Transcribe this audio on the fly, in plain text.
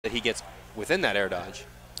that he gets within that air dodge.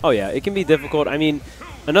 Oh, yeah, it can be difficult. I mean,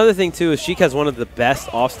 another thing, too, is Sheik has one of the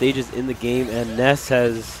best off stages in the game, and Ness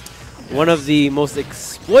has one of the most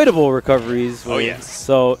exploitable recoveries. Oh, yes.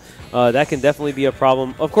 So that can definitely be a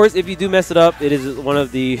problem. Of course, if you do mess it up, it is one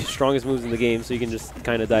of the strongest moves in the game, so you can just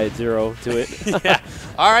kind of die at 0 to it. Yeah.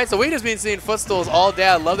 All right, so we've just been seeing footstools all day.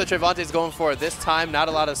 I love that Trevonte is going for it this time. Not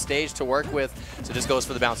a lot of stage to work with, so just goes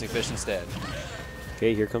for the bouncing fish instead.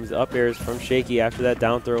 Okay, here comes the up airs from Shaky after that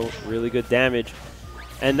down throw. Really good damage.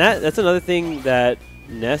 And that's another thing that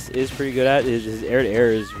Ness is pretty good at. Is his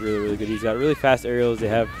air-to-air is really, really good. He's got really fast aerials. They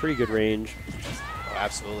have pretty good range. Oh,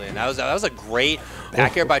 absolutely. And that was a great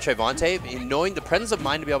back air by Trevonte. Knowing the presence of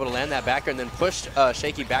mind to be able to land that back air and then push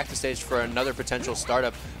Shaky back to stage for another potential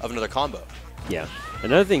startup of another combo. Yeah.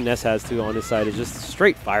 Another thing Ness has, too, on his side is just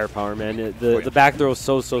straight firepower, man. The back throw is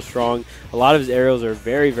so strong. A lot of his aerials are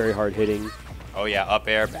very, very hard hitting. Oh, yeah, up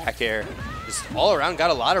air, back air. Just all around got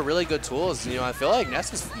a lot of really good tools. You know, I feel like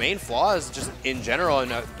Ness's main flaws just in general and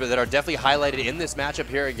that are definitely highlighted in this matchup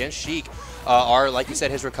here against Sheik are, like you said,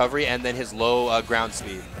 his recovery and then his low ground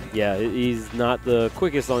speed. Yeah, he's not the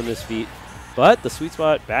quickest on this feet, but the sweet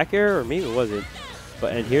spot back air, or maybe it wasn't.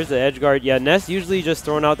 And here's the edge guard. Yeah, Ness usually just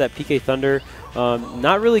throwing out that PK Thunder.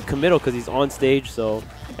 Not really committal because he's on stage,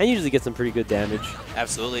 and usually gets some pretty good damage.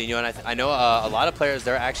 Absolutely. You know, and I know a lot of players,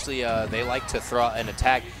 they're actually, they like to throw out an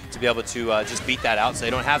attack to be able to just beat that out so they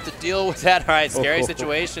don't have to deal with that. All right, scary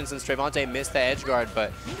situation since Trevonte missed the edge guard,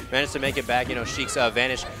 but managed to make it back. You know, Sheik's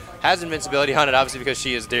Vanish has invincibility on it, obviously, because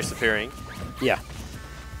she is disappearing. Yeah.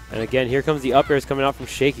 And again, here comes the up airs coming out from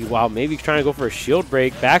Shaky. Wow, maybe trying to go for a shield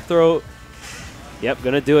break. Back throw. Yep,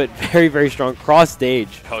 going to do it. Very, very strong. Cross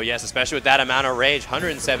stage. Oh, yes, especially with that amount of rage.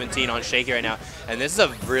 117 on Shaky right now. And this is a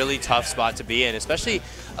really tough spot to be in, especially,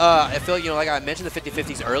 I feel like, you know, like I mentioned the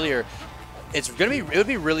 50-50s earlier, it would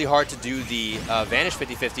be really hard to do the Vanish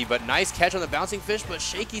 50-50, but nice catch on the bouncing fish, but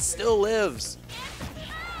Shaky still lives.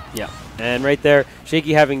 Yeah, and right there,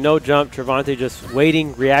 Shaky having no jump, Trevonte just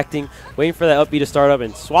waiting, reacting, waiting for that up B to start up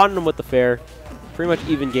and swatting him with the fair. Pretty much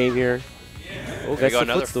even game here. Oh, there you go,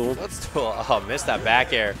 another footstool. Oh, missed that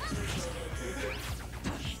back air.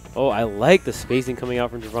 Oh, I like the spacing coming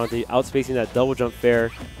out from Trevonte, outspacing that double jump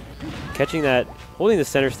fair, catching that, holding the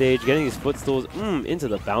center stage, getting these footstools into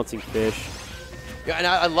the bouncing fish. Yeah, and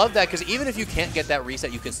I love that because even if you can't get that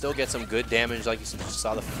reset, you can still get some good damage, like you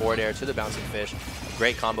saw the forward air to the bouncing fish.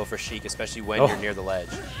 Great combo for Sheik, especially when you're near the ledge.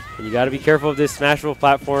 And you got to be careful of this smashable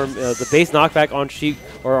platform. The base knockback on Sheik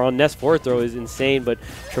or on Ness forward throw is insane, but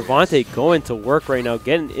Trevonte going to work right now,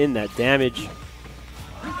 getting in that damage.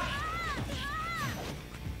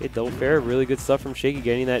 Okay, double fair, really good stuff from Shaky,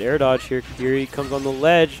 getting that air dodge here. Here he comes on the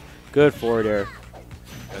ledge. Good forward air.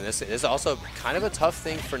 And this is also kind of a tough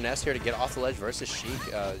thing for Ness here to get off the ledge versus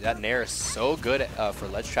Sheik. That nair is so good for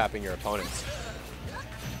ledge trapping your opponents.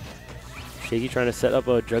 Shaky trying to set up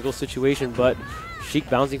a juggle situation, but Sheik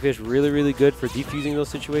bouncing fish really, really good for defusing those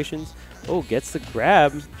situations. Oh, gets the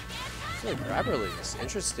grab. It's a grab release.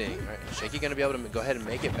 Interesting. Right. Shaky going to be able to go ahead and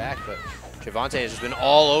make it back, but Trevonte has just been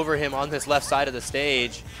all over him on this left side of the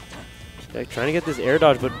stage. Yeah, trying to get this air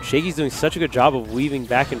dodge, but Shaky's doing such a good job of weaving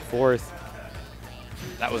back and forth.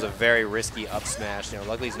 That was a very risky up smash. You know,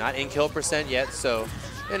 luckily he's not in kill percent yet, so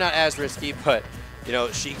they're not as risky. But you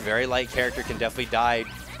know, Sheik, very light character, can definitely die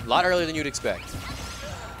a lot earlier than you'd expect.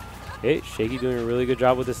 Okay, Shaky doing a really good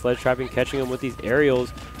job with this ledge trapping, catching him with these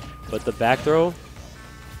aerials, but the back throw.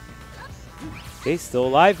 Okay, still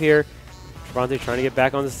alive here. Trevonte trying to get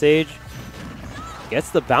back on the stage.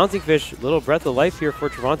 Gets the bouncing fish. Little breath of life here for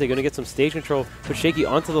Trevonte. Going to get some stage control. Put Shaky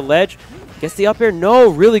onto the ledge. Gets the up air. No,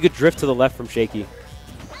 really good drift to the left from Shaky.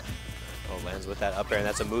 Lands with that up air, and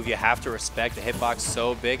that's a move you have to respect. The hitbox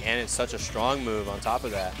so big, and it's such a strong move on top of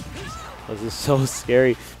that. This is so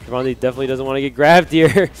scary. Trevonte definitely doesn't want to get grabbed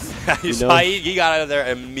here. You saw he got out of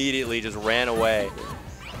there immediately, just ran away.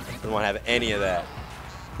 Doesn't want to have any of that.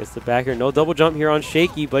 Gets the back air. No double jump here on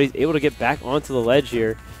Shaky, but he's able to get back onto the ledge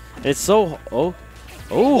here. And it's so... Oh,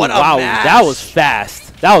 wow. That was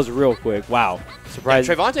fast. That was real quick. Wow.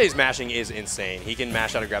 Surprising. Yeah, Trevonte's mashing is insane. He can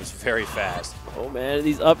mash out of grabs very fast. Oh, man.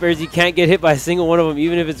 These up airs, you can't get hit by a single one of them,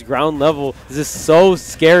 even if it's ground level. This is so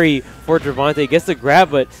scary for Trevonte. Gets the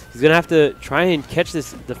grab, but he's going to have to try and catch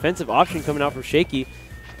this defensive option coming out from Shaky.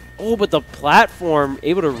 Oh, but the platform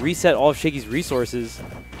able to reset all of Shaky's resources.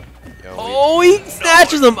 He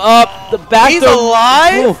snatches him up. The back He's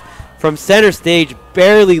alive? From center stage,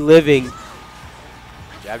 barely living.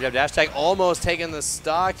 Jab, jab, dash tag, almost taking the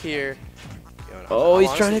stock here. Oh,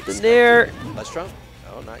 he's trying to hit the nair. Let's jump.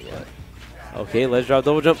 Oh, not yet. Okay, ledge drop,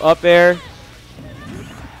 double jump, up air.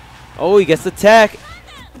 Oh, he gets the tech.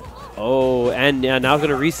 Oh, and yeah, now it's going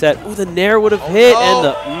to reset. Oh, the Nair would have hit. And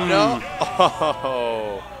the no.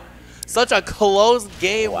 Oh. Such a close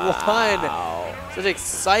game one. Such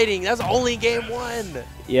exciting. That's only game one.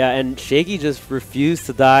 Yeah, and Shaky just refused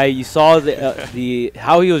to die. You saw the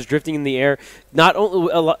how he was drifting in the air. Not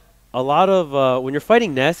only a lot of when you're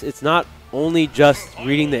fighting Ness, it's not only just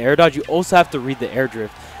reading the air dodge. You also have to read the air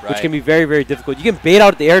drift, which can be very, very difficult. You can bait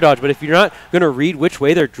out the air dodge, but if you're not going to read which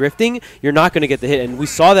way they're drifting, you're not going to get the hit. And we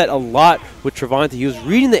saw that a lot with Trevonte. He was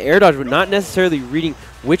reading the air dodge, but not necessarily reading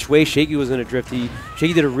which way Shaky was going to drift.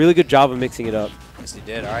 Shaky did a really good job of mixing it up. Yes, he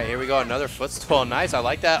did. All right, here we go. Another footstool. Nice. I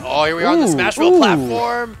like that. Oh, here we are on the Smashville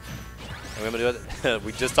platform. And we're going to do it.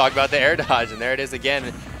 We just talked about the air dodge, and there it is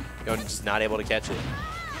again. Just not able to catch it.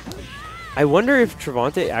 I wonder if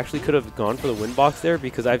Trevonte actually could have gone for the win box there,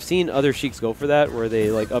 because I've seen other Sheiks go for that, where they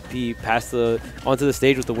like up P past onto the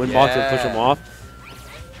stage with the win box and push them off.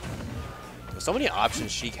 So many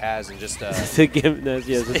options Sheik has, and just to give Ness,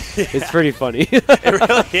 yes, it's pretty funny. It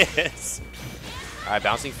really is. All right,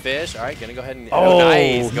 bouncing fish. All right, gonna go ahead and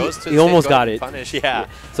nice. Goes to he almost got it. Punish. Yeah.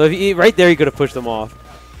 So if he, right there, he could have pushed them off.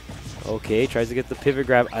 Okay, tries to get the pivot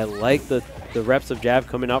grab. I like the reps of jab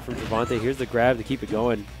coming out from Trevonte. Here's the grab to keep it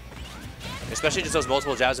going. Especially just those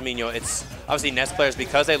multiple jabs. I mean, it's obviously Ness players,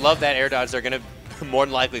 because they love that air dodge, they're going to more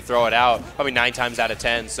than likely throw it out, probably 9 times out of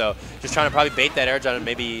 10. So just trying to probably bait that air dodge and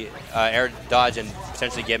maybe air dodge and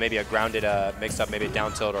potentially get maybe a grounded mix up, maybe a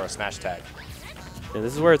down tilt or a smash tag. And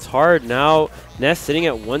this is where it's hard. Now Ness sitting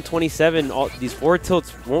at 127. These forward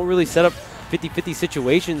tilts won't really set up 50-50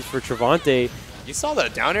 situations for Trevonte. You saw the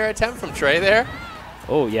down air attempt from Trey there?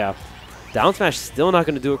 Oh, yeah. Down smash still not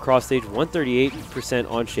going to do it cross stage.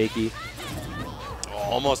 138% on Shaky.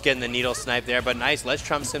 Almost getting the needle snipe there, but nice. Ledge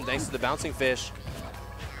trumps him thanks to the bouncing fish.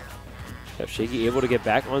 Yeah, Shaky able to get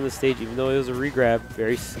back on the stage, even though it was a regrab.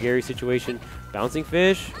 Very scary situation. Bouncing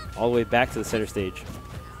fish all the way back to the center stage.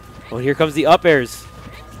 Oh, and here comes the up airs.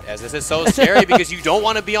 As this is so scary because you don't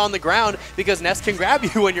want to be on the ground, because Ness can grab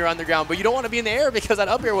you when you're on the ground, but you don't want to be in the air because that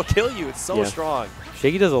up air will kill you. It's so strong.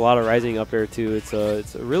 Shaky does a lot of rising up air too. It's a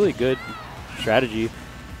really good strategy.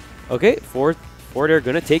 Okay, forward air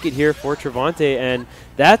going to take it here for Trevonte, and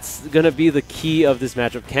that's going to be the key of this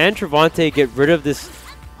matchup. Can Trevonte get rid of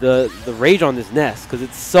the rage on this Ness, because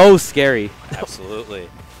it's so scary. Absolutely.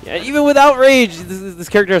 Yeah, even without rage, this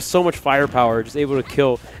character has so much firepower, just able to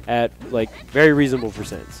kill at like very reasonable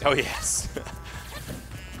percents. Oh yes.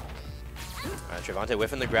 Trevonte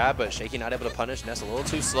whiffing the grab, but Shaky not able to punish. Ness a little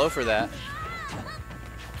too slow for that.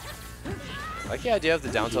 I like the idea of the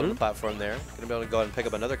down tilt on the platform there. Gonna be able to go ahead and pick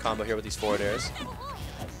up another combo here with these forward airs.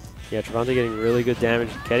 Yeah, Trevonte getting really good damage,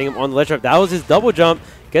 getting him on the ledge trap. That was his double jump.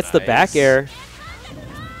 Gets the back air.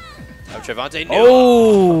 Trevonte,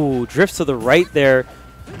 oh, drifts to the right there.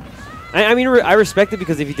 I mean, I respect it,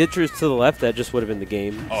 because if he did drift to the left, that just would have been the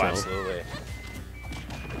game. Oh, absolutely.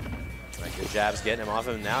 Good jabs getting him off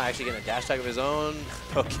him. Now actually getting a dash tag of his own.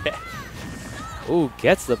 Okay. Ooh,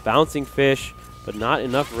 gets the bouncing fish, but not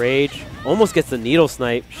enough rage. Almost gets the needle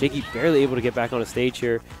snipe. Shaky barely able to get back on the stage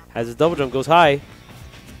here. Has his double jump, goes high.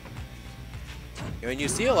 When you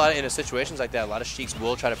see a lot in situations like that, a lot of Sheiks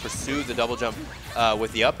will try to pursue the double jump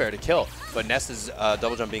with the up air to kill. But Ness's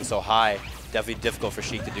double jump being so high, definitely difficult for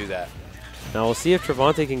Sheik to do that. Now we'll see if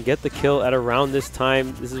Trevonte can get the kill at around this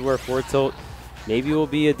time. This is where forward tilt maybe will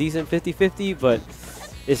be a decent 50-50, but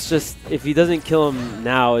it's just, if he doesn't kill him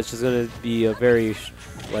now, it's just going to be a very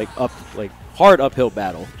hard uphill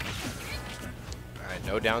battle. All right,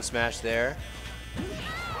 no down smash there.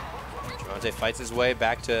 Trevonte fights his way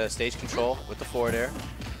back to stage control with the forward air.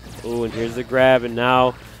 Ooh, and here's the grab, and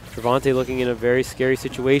now Trevonte looking in a very scary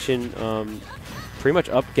situation. Pretty much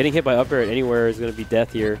getting hit by up air at anywhere is going to be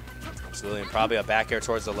death here. Absolutely, and probably a back air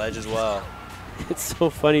towards the ledge as well. It's so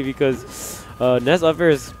funny because Ness up air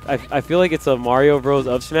is, I feel like it's a Mario Bros.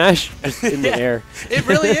 Up smash just in the air. It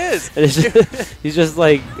really is. And it's just, he's just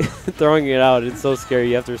like throwing it out. It's so scary.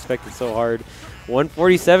 You have to respect it so hard.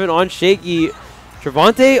 147 on Shaky.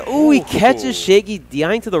 Trevonte, ooh, he catches Shaky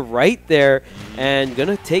dying to the right there, and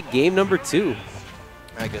gonna take game number 2.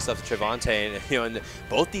 I guess up to Trevonte, and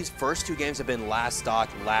both these first 2 games have been last stock,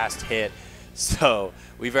 last hit. So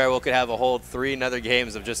we very well could have a whole 3 other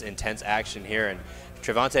games of just intense action here. And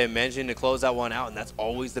Trevonte mentioned to close that one out, and that's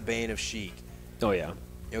always the bane of Sheik. Oh yeah.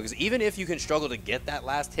 Because even if you can struggle to get that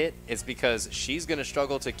last hit, it's because she's going to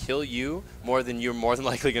struggle to kill you more than you're more than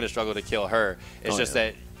likely going to struggle to kill her. It's just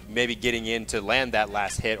that maybe getting in to land that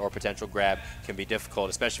last hit or potential grab can be difficult,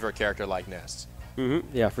 especially for a character like Ness.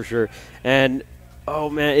 Yeah, for sure. And Oh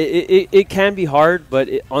man, it can be hard, but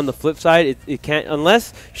on the flip side, it can't,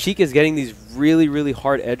 unless Sheik is getting these really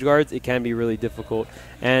hard edge guards, it can be really difficult.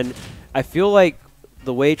 And I feel like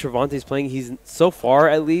the way Trevonte's playing, he's so far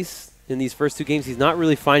at least in these first 2 games, he's not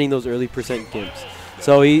really finding those early percent gimps.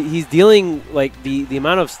 So he's dealing, like, the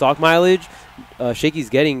amount of stock mileage Shaky's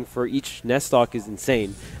getting for each Ness stock is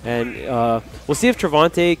insane. And we'll see if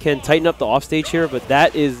Trevonte can tighten up the offstage here, but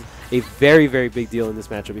that is a very big deal in this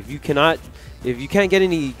matchup. If you can't get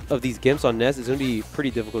any of these gimps on Ness, it's going to be pretty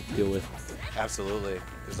difficult to deal with. Absolutely.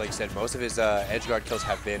 Because like you said, most of his edge guard kills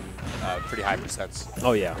have been pretty high percents.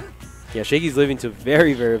 Oh, yeah. Yeah, Shaky's living to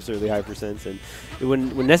very absurdly high percents. And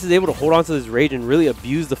when Ness is able to hold on to this rage and really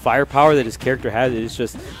abuse the firepower that his character has, it's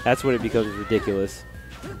just, that's when it becomes ridiculous.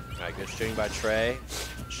 All right, good shooting by Trey.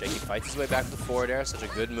 Shaky fights his way back to the forward air. Such a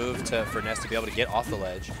good move for Ness to be able to get off the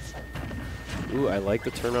ledge. Ooh, I like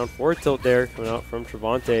the turnaround forward tilt there coming out from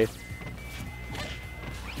Trevonte.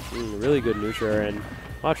 Really good neutral air. And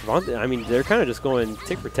wow, Trevonte, I mean, they're kind of just going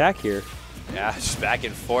tick for tack here. Yeah, just back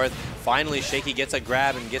and forth. Finally, Shaky gets a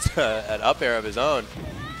grab and gets an up air of his own.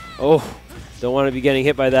 Oh, don't want to be getting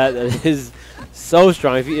hit by that. That is so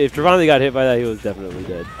strong. If Trevonte got hit by that, he was definitely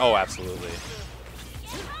dead. Oh, absolutely.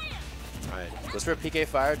 All right, goes for a PK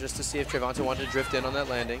fire just to see if Trevonte wanted to drift in on that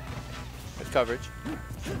landing. Good coverage.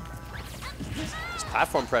 This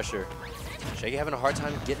platform pressure. Shaky having a hard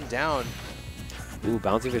time getting down. Ooh,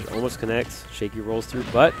 bouncing fish almost connects. Shaky rolls through,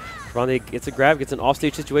 but Trevonte gets a grab, gets an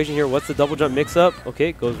offstage situation here. What's the double jump mix-up?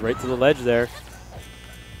 Okay, goes right to the ledge there.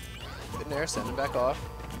 Good in there, send him back off.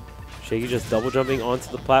 Shaky just double jumping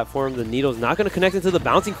onto the platform. The needle's not going to connect into the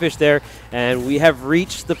bouncing fish there, and we have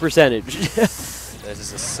reached the percentage. This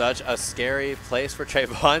is such a scary place for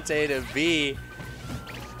Trevonte to be.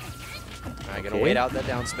 All right, going to wait out that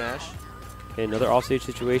down smash. Okay, another offstage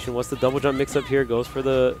situation. What's the double jump mix-up here? Goes for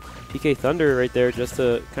the PK Thunder right there just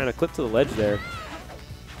to kind of clip to the ledge there.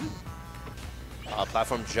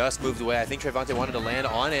 Platform just moved away. I think Trevonte wanted to land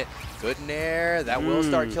on it. Good nair. That will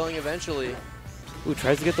start killing eventually. Ooh,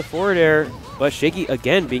 tries to get the forward air, but Shaky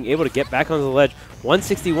again being able to get back onto the ledge.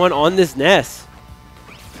 161 on this Ness.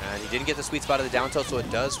 And he didn't get the sweet spot of the down tilt, so it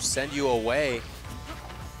does send you away.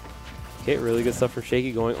 Okay, really good stuff from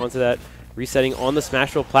Shaky going onto that, resetting on the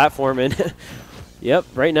Smashville platform. And yep,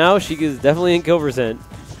 right now Shaky is definitely in kill percent.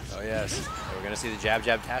 Oh, yes. We're going to see the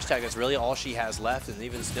jab hashtag. That's really all she has left, and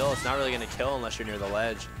even still, it's not really going to kill unless you're near the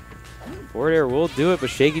ledge. Forward air will do it,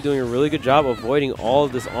 but Shaky doing a really good job avoiding all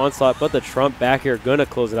of this onslaught, but the Trump back air going to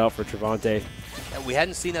close it out for Trevonte. And we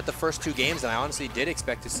hadn't seen that the first 2 games, and I honestly did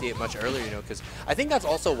expect to see it much earlier, you know, because I think that's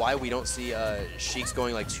also why we don't see Sheiks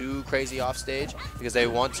going like too crazy off stage, because they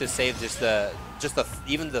want to save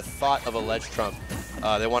even the thought of a ledge trump.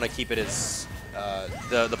 They want to keep it as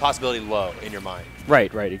the possibility low in your mind.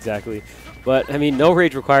 Right, exactly. But I mean, no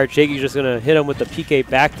rage required. Shaky's just gonna hit him with the PK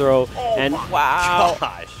back throw, and wow,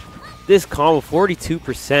 gosh. This combo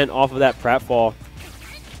 42% off of that pratfall.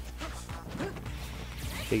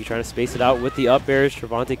 Shaky trying to space it out with the up airs.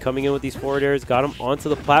 Trevonte coming in with these forward airs. Got him onto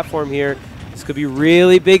the platform here. This could be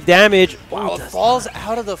really big damage. Wow, it falls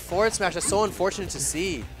out of the forward smash. That's so unfortunate to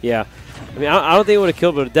see. Yeah. I mean, I don't think it would have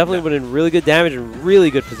killed, but it definitely would have been really good damage and really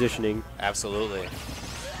good positioning. Absolutely.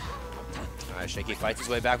 All right, Shaky fights his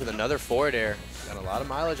way back with another forward air. Got a lot of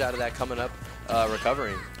mileage out of that coming up,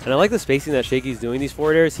 recovering. And I like the spacing that Shaky's doing these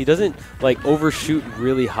forward airs. He doesn't like overshoot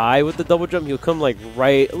really high with the double jump. He'll come like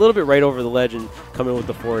a little bit right over the ledge and come in with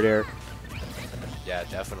the forward air. Yeah,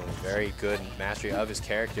 definitely. Very good mastery of his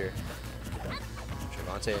character.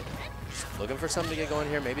 Trevonte looking for something to get going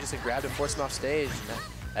here. Maybe just a grab to force him off stage.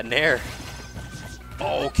 A nair.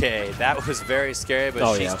 Okay, that was very scary,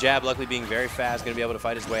 but Sheik's jab, luckily being very fast, going to be able to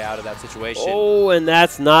fight his way out of that situation. Oh, and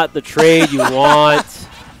that's not the trade you want.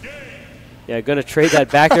 Yeah, going to trade that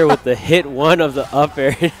back there with the hit 1 of the up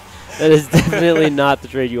air. That is definitely not the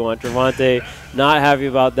trade you want. Trevonte not happy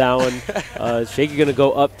about that one. Shaky going to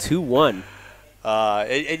go up 2-1.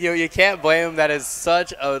 You can't blame him. That is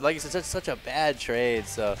such a, like you said, such a bad trade.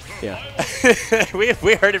 So yeah,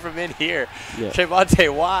 we heard it from in here. Yeah.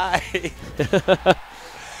 Trevonte, why?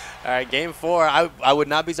 All right, game 4. I would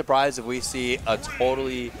not be surprised if we see a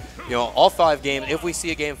totally, all 5 games. If we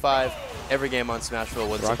see a game 5, every game on Smashville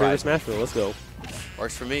would surprise me. Smashville, let's go.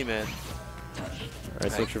 Works for me, man. All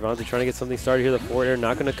right, so Trevonte trying to get something started here. The forward air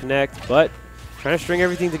not going to connect, but trying to string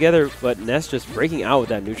everything together. But Ness just breaking out with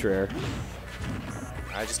that neutral air.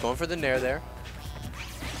 All right, just going for the nair there.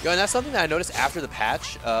 Yo, and that's something that I noticed after the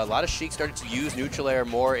patch. A lot of Sheik started to use neutral air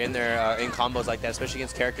more in their in combos like that, especially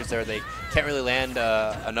against characters there they can't really land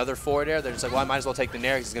another forward air. They're just like, well, I might as well take the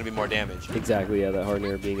nair because it's going to be more damage. Exactly, yeah, that hard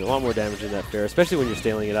nair being a lot more damage than that fair, especially when you're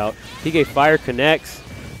scaling it out. PK Fire connects,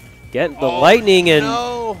 get the lightning, and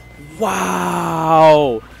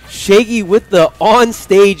wow! Shaky with the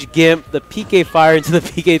on-stage Gimp, the PK Fire into the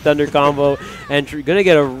PK Thunder combo, and you're going to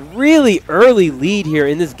get a really early lead here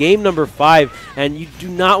in this game number 5, and you do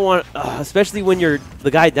not want, especially when you're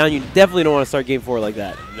the guy down, you definitely don't want to start game 4 like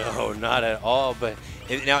that. No, not at all, but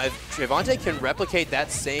now if Trevonte can replicate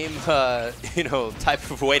that same, you know,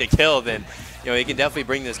 type of way to kill, then, you know, he can definitely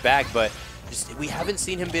bring this back, but we haven't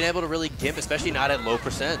seen him being able to really Gimp, especially not at low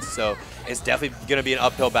percents, so it's definitely going to be an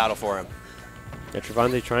uphill battle for him. Yeah,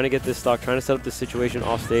 Trevonte trying to get this stock, trying to set up this situation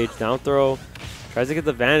off stage. Down throw, tries to get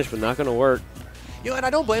the vanish, but not going to work. You know, and I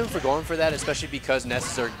don't blame him for going for that, especially because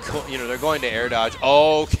Ness are, you know, they're going to air dodge.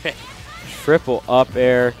 Okay. Triple up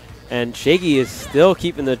air, and Shaky is still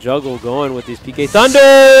keeping the juggle going with these PK Thunders.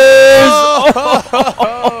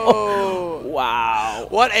 Oh! Wow.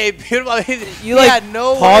 What a beautiful. I mean, you like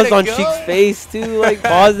no paused on Sheik's face too, like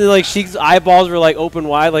paused, and like Sheik's eyeballs were like open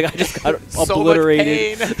wide. Like I just got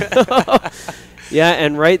obliterated. Yeah,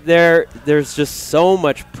 and right there, there's just so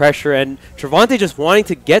much pressure, and Trevonte just wanting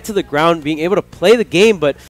to get to the ground, being able to play the game, but